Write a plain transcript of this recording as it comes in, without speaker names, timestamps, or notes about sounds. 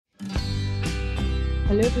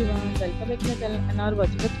Hello everyone, welcome back to my channel and are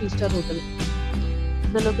watching a 3-star hotel.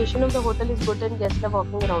 The location of the hotel is good and guests love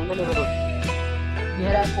walking around the neighborhood.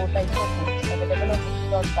 There are 4 types of rooms available on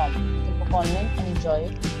booking.com. You can book online and enjoy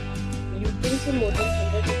it. You can see more than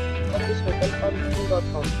 100 reviews of this hotel on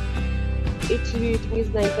booking.com. Its rating is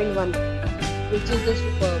 9.1, which is the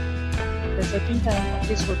superb. The check-in time of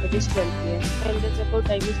this hotel is 12 p.m. and the check-out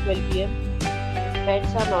time is 12 p.m.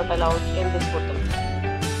 Pets are not allowed in this hotel.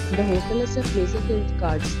 The hotel accepts major credit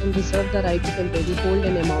cards and reserves the right to temporarily hold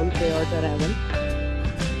an amount prior to arrival.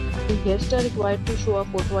 The guests are required to show a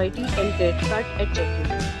photo ID and credit card at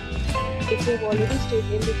check-in. If you have already stayed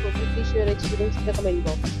in this hotel, please share your experience in the comment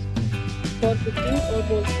box. For booking or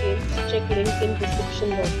more details, check link in description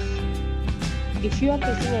box. If you are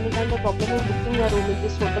facing any kind of problem in booking a room in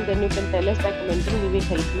this hotel, then you can tell us by commenting. We will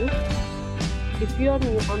help you. If you are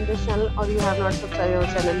new on this channel or you have not subscribed our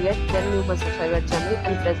channel yet, then you must subscribe our channel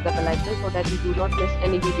and press the bell icon so that you do not miss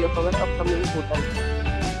any video of our upcoming hotel.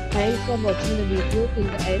 Thanks for watching the video till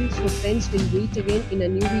the end. So friends, will meet again in a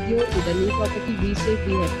new video with a new property. Be safe,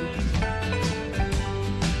 be happy.